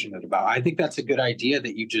passionate about. I think that's a good idea,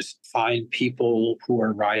 that you just find people who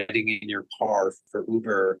are riding in your car for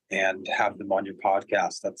Uber and have them on your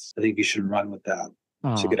podcast. I think you should run with that.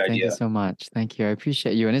 It's a good idea. Thank you so much. Thank you. I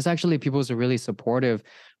appreciate you. And it's actually, people are really supportive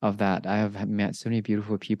of that. I have met so many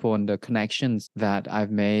beautiful people, and the connections that I've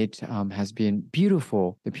made has been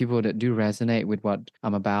beautiful. The people that do resonate with what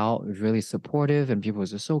I'm about is really supportive, and people are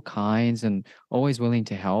so kind and always willing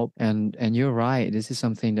to help. And you're right. This is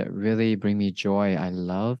something that really brings me joy. I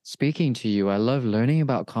love speaking to you. I love learning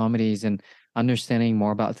about comedies and understanding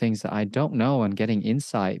more about things that I don't know, and getting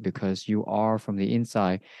insight because you are from the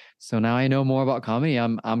inside. So now I know more about comedy.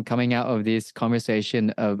 I'm coming out of this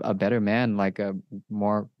conversation a better man, like a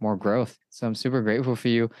more growth. So I'm super grateful for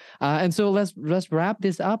you. And so let's wrap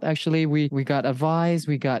this up. Actually, we got advice,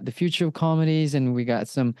 we got the future of comedies, and we got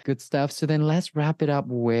some good stuff. So then let's wrap it up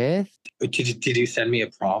with. Did you send me a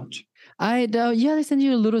prompt? I sent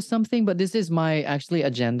you a little something, but this is my actually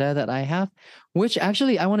agenda that I have, which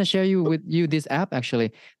actually I want to share with you this app.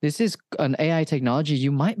 Actually, this is an AI technology.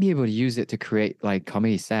 You might be able to use it to create like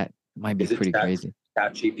comedy set. It might be pretty crazy.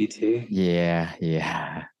 ChatGPT? Yeah.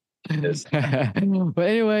 But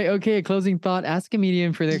anyway, okay, closing thought. Ask a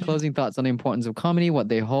comedian for their closing thoughts on the importance of comedy, what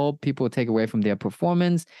they hope people take away from their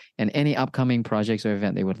performance, and any upcoming projects or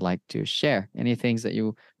event they would like to share. Any things that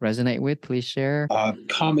you resonate with, please share.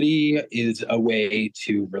 Comedy is a way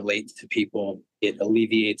to relate to people. It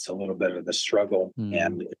alleviates a little bit of the struggle,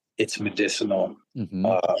 and it's medicinal.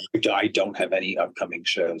 I don't have any upcoming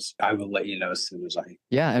shows. I will let you know as soon as I.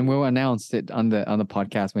 Yeah, and we'll announce it on the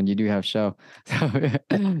podcast when you do have show. So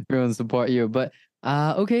everyone support you. But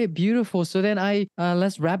okay, beautiful. So then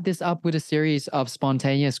let's wrap this up with a series of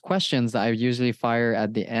spontaneous questions that I usually fire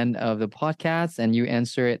at the end of the podcast, and you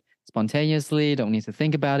answer it spontaneously. Don't need to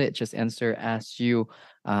think about it. Just answer as you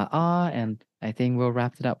are, and I think we'll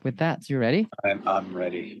wrap it up with that. You ready? I'm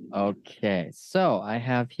ready. Okay, so I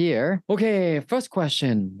have here. Okay, first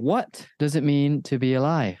question. What does it mean to be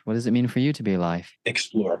alive? What does it mean for you to be alive?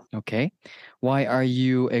 Explore. Okay. Why are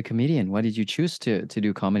you a comedian? Why did you choose to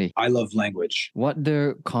do comedy? I love language. What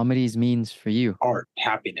do comedies means for you? Art,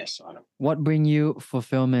 happiness on them. What bring you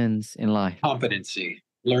fulfillments in life? Competency.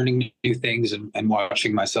 Learning new things and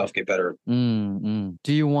watching myself get better.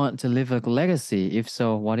 Do you want to leave a legacy? If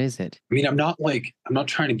so, what is it? I mean, I'm not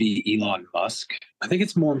trying to be Elon Musk. I think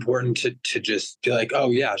it's more important to just be like,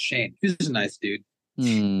 oh yeah, Shane, he was a nice dude.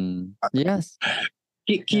 Yes.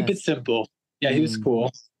 Keep it simple. Yeah, he was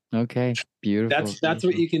cool. Okay, beautiful. That's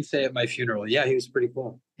what you can say at my funeral. Yeah, he was pretty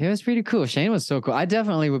cool. He was pretty cool. Shane was so cool. I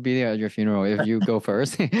definitely would be there at your funeral if you go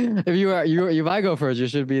first. If I go first, you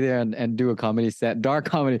should be there and do a comedy set, dark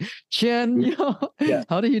comedy. Chen,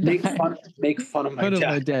 how do you make fun of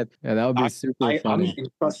my dad? Yeah, that would be super funny. I'm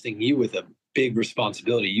entrusting you with a big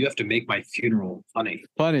responsibility. You have to make my funeral funny.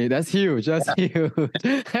 That's huge. That's huge.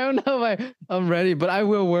 I don't know if I'm ready, but I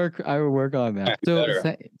will work on that.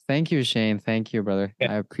 So thank you, Shane. Thank you, brother.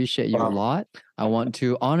 I appreciate you a lot. I want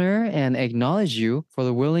to honor and acknowledge you for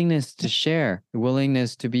the willingness to share, the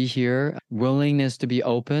willingness to be here, willingness to be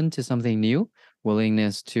open to something new,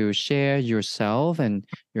 willingness to share yourself and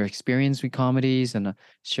your experience with comedies and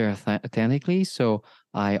share authentically. So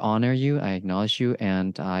I honor you, I acknowledge you,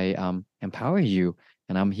 and I empower you.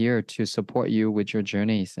 And I'm here to support you with your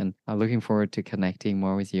journeys. And I'm looking forward to connecting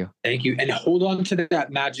more with you. Thank you. And hold on to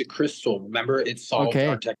that magic crystal. Remember, it solved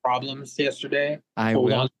our tech problems yesterday. I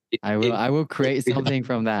will create something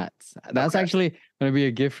from that. That's actually going to be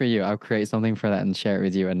a gift for you. I'll create something for that and share it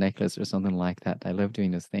with you, a necklace or something like that. I love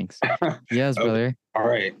doing those things. Yes, brother. All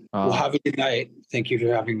right. Well, have a good night. Thank you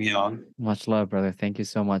for having me on. Much love, brother. Thank you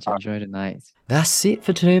so much. Enjoy the night. That's it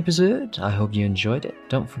for today's episode. I hope you enjoyed it.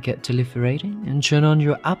 Don't forget to leave a rating and turn on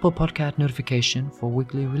your Apple Podcast notification for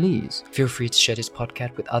weekly release. Feel free to share this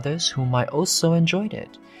podcast with others who might also enjoy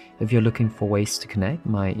it. If you're looking for ways to connect,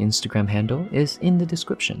 my Instagram handle is in the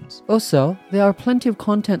descriptions. Also, there are plenty of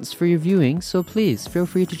contents for your viewing, so please feel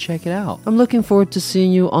free to check it out. I'm looking forward to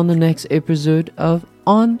seeing you on the next episode of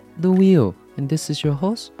On the Wheel. And this is your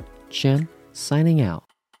host, Chen, signing out.